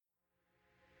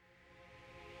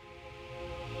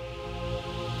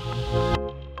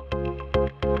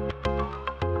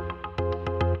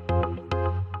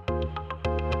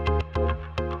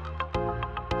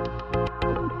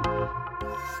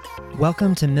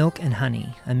Welcome to Milk and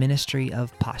Honey, a ministry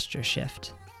of Posture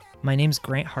Shift. My name's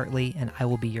Grant Hartley, and I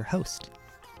will be your host.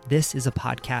 This is a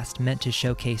podcast meant to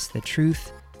showcase the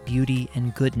truth, beauty,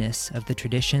 and goodness of the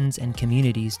traditions and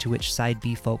communities to which Side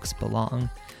B folks belong,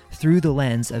 through the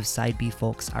lens of Side B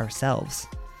folks ourselves,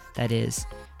 that is,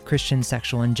 Christian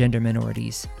sexual and gender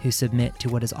minorities who submit to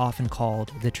what is often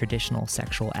called the traditional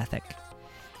sexual ethic.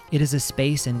 It is a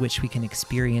space in which we can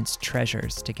experience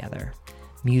treasures together: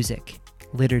 music,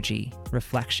 liturgy,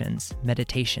 reflections,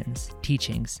 meditations,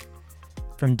 teachings,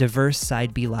 from diverse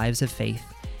Side B lives of faith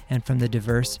and from the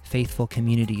diverse faithful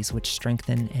communities which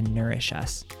strengthen and nourish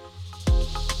us.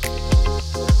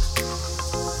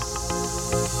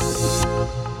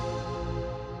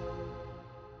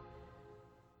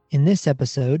 In this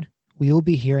episode, we will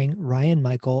be hearing Ryan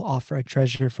Michael offer a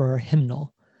treasure for our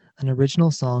hymnal, an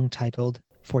original song titled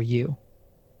For You.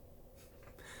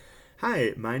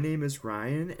 Hi, my name is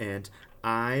Ryan, and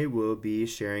I will be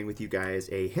sharing with you guys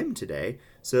a hymn today.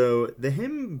 So the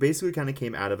hymn basically kind of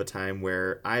came out of a time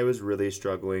where I was really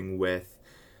struggling with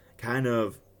kind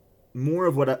of more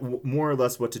or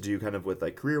less what to do kind of with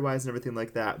like career-wise and everything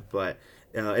like that. But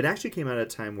it actually came out at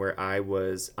a time where I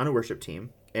was on a worship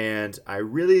team, and I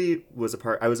was a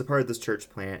part of this church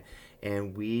plant,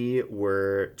 and we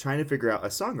were trying to figure out a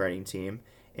songwriting team.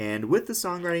 And with the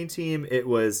songwriting team, it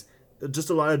was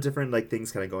just a lot of different like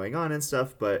things kind of going on and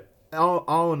stuff, but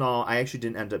all in all, I actually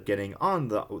didn't end up getting on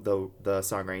the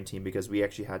songwriting team because we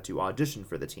actually had to audition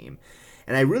for the team.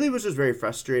 And I really was just very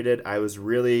frustrated. I was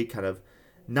really kind of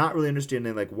not really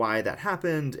understanding like why that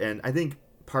happened. And I think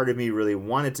part of me really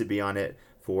wanted to be on it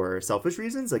for selfish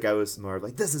reasons. Like I was more of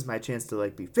like, this is my chance to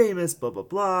like be famous, blah, blah,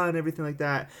 blah, and everything like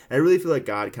that. And I really feel like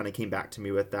God kind of came back to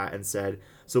me with that and said,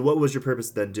 so what was your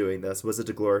purpose then doing this? Was it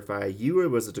to glorify you or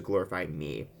was it to glorify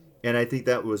me? And I think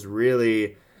that was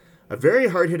really a very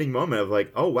hard-hitting moment of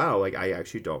like, oh, wow, like I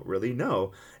actually don't really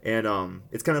know. And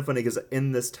it's kind of funny because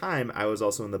in this time, I was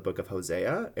also in the book of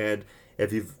Hosea. And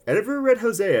if you've ever read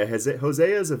Hosea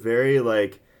is a very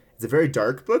like, it's a very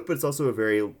dark book, but it's also a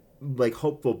very like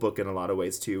hopeful book in a lot of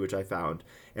ways too, which I found.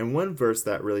 And one verse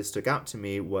that really stuck out to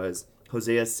me was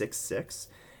Hosea 6:6.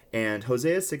 And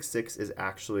Hosea 6:6 is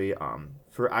actually,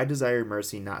 for I desire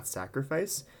mercy, not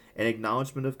sacrifice, an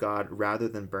acknowledgement of God rather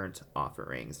than burnt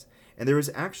offerings. And there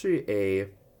was actually a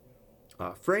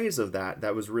phrase of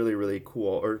that was really, really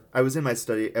cool. Or I was in my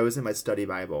study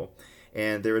Bible,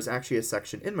 and there was actually a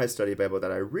section in my study Bible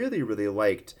that I really, really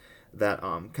liked that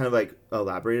kind of like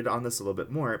elaborated on this a little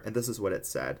bit more. And this is what it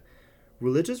said: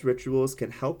 religious rituals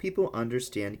can help people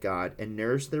understand God and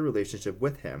nourish their relationship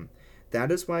with Him.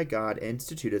 That is why God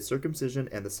instituted circumcision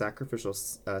and the sacrificial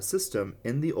system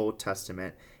in the Old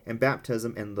Testament and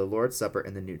baptism and the Lord's Supper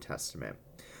in the New Testament.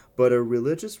 But a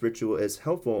religious ritual is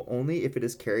helpful only if it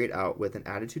is carried out with an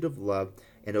attitude of love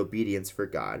and obedience for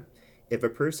God. If a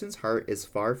person's heart is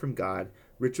far from God,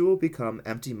 ritual will become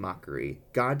empty mockery.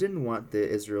 God didn't want the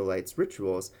Israelites'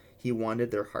 rituals, He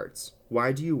wanted their hearts.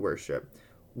 Why do you worship?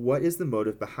 What is the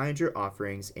motive behind your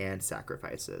offerings and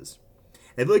sacrifices?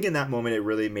 And I feel like in that moment, it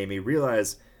really made me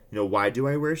realize, why do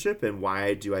I worship and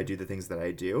why do I do the things that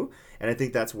I do? And I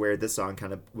think that's where this song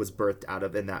kind of was birthed out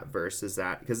of in that verse, is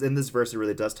that because in this verse, it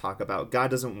really does talk about God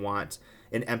doesn't want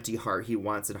an empty heart. He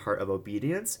wants a heart of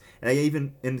obedience.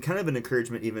 And kind of an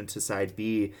encouragement even to Side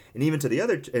B and even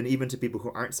to people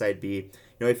who aren't Side B.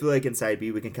 I feel like in Side B,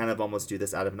 we can kind of almost do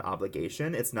this out of an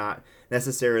obligation. It's not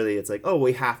necessarily, it's like, oh,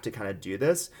 we have to kind of do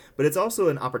this, but it's also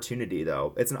an opportunity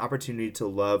though. It's an opportunity to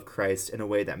love Christ in a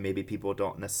way that maybe people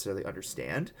don't necessarily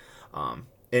understand.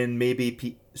 And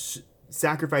maybe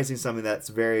sacrificing something that's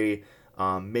very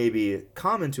maybe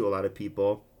common to a lot of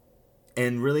people,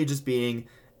 and really just being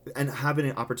and having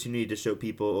an opportunity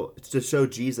to show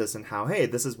Jesus and how, hey,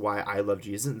 this is why I love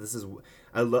Jesus, and this is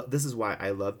why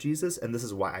I love Jesus, and this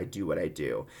is why I do what I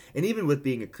do. And even with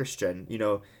being a Christian,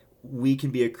 we can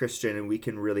be a Christian and we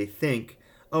can really think,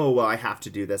 oh, well, I have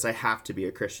to do this. I have to be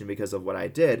a Christian because of what I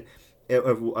did,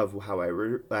 of how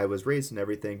I was raised and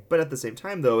everything. But at the same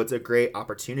time, though, it's a great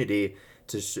opportunity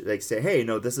to say, hey,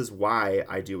 no, this is why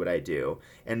I do what I do.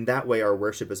 And that way our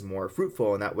worship is more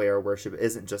fruitful, and that way our worship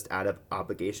isn't just out of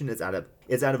obligation, it's out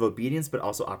of obedience, but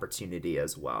also opportunity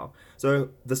as well.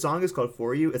 So the song is called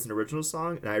For You. It's an original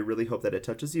song, and I really hope that it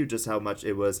touches you just how much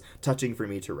it was touching for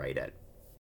me to write it.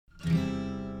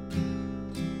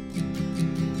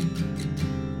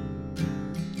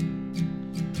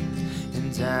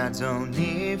 I don't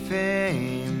need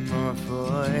fame or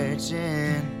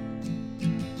fortune.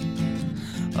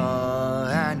 All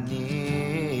I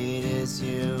need is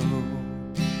you.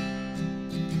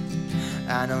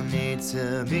 I don't need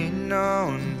to be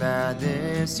known by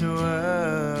this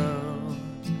world.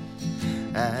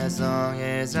 as long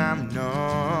as I'm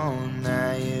known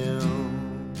by you.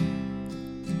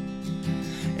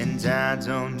 And I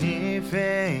don't need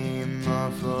fame or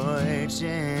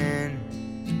fortune,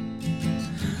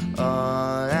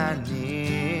 all I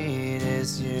need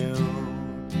is you.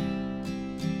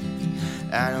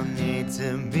 I don't need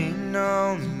to be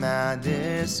known by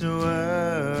this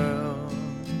world,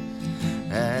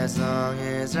 as long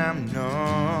as I'm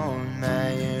known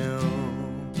by you.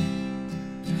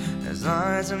 As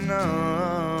long as I'm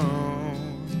known,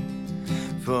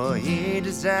 for he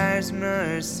desires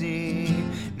mercy,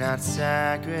 not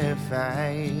sacrifice,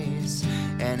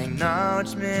 an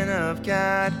acknowledgement of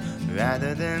God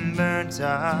rather than burnt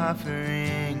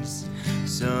offerings.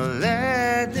 So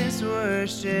let this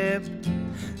worship,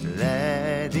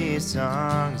 let these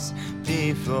songs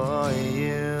be for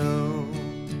you.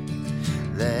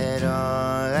 Let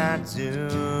all I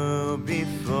do be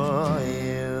for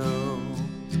you.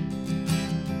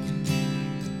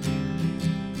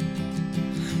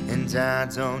 And I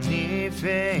don't need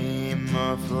fame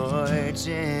or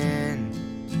fortune,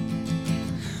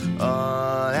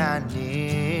 all I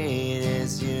need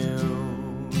is you.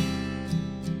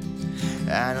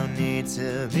 I don't need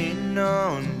to be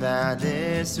known by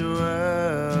this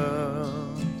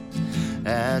world,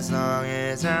 as long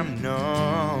as I'm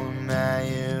known by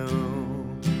you.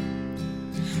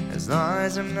 As long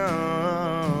as I'm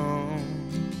known,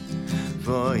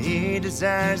 for he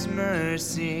desires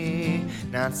mercy,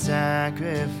 not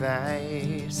sacrifice,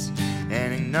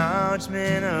 an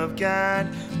acknowledgement of God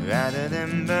rather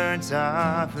than burnt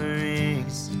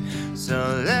offerings.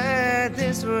 So let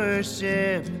this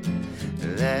worship,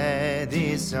 let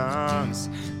these songs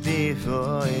be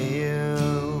for you.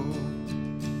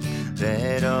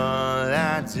 Let all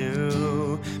I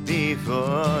do be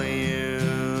for you.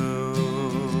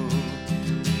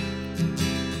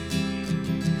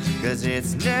 'Cause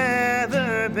it's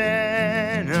never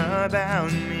been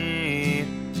about me,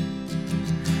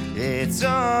 it's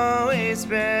always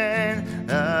been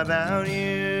about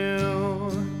you.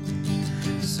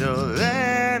 So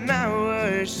let my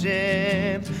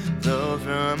worship flow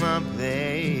from a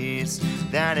place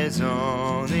that is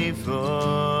only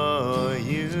for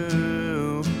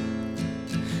you,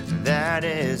 that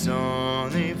is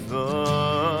only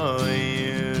for you.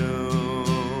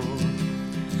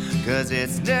 'Cause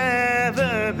it's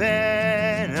never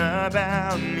been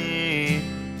about me,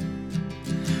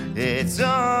 it's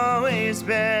always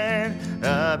been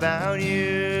about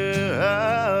you.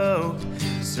 Oh,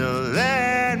 so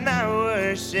let my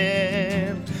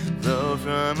worship flow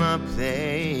from a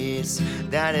place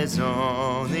that is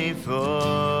only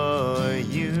for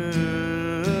you,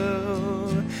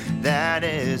 that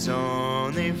is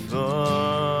only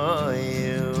for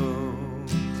you.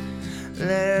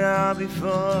 Let it all be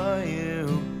for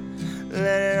you,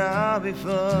 let it all be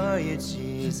for you,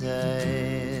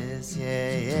 Jesus,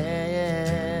 yeah, yeah,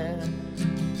 yeah.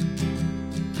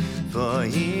 For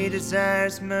he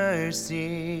desires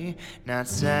mercy, not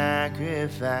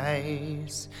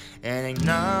sacrifice, an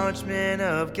acknowledgement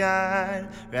of God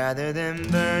rather than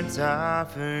burnt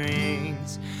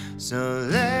offerings. So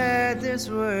let this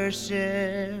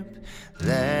worship,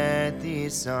 let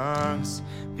these songs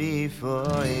be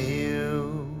for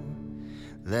you.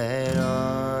 Let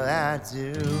all I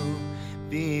do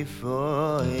be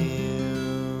for you.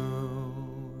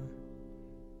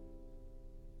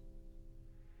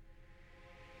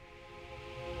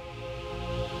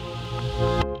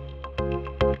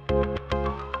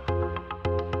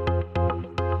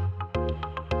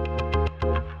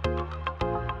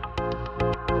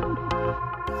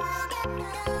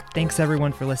 Thanks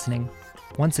everyone for listening.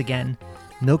 Once again,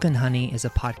 Milk and Honey is a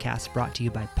podcast brought to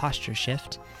you by Posture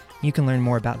Shift. You can learn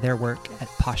more about their work at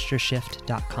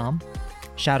postureshift.com.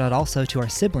 Shout out also to our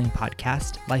sibling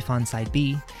podcast, Life on Side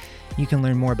B. You can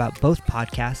learn more about both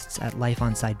podcasts at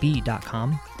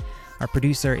lifeonsideb.com. Our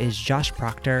producer is Josh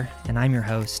Proctor, and I'm your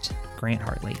host, Grant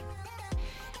Hartley.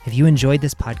 If you enjoyed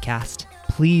this podcast,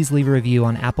 please leave a review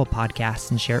on Apple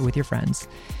Podcasts and share it with your friends.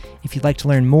 If you'd like to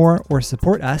learn more or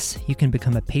support us, you can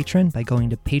become a patron by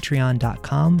going to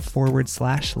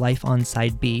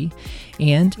patreon.com/lifeonsideb.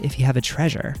 And if you have a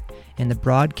treasure in the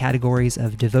broad categories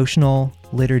of devotional,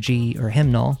 liturgy, or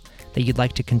hymnal that you'd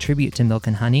like to contribute to Milk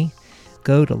and Honey,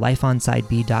 go to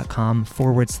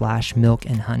lifeonsideb.com/milk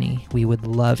and honey. We would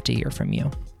love to hear from you.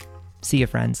 See you,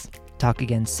 friends. Talk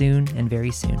again soon and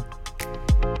very soon.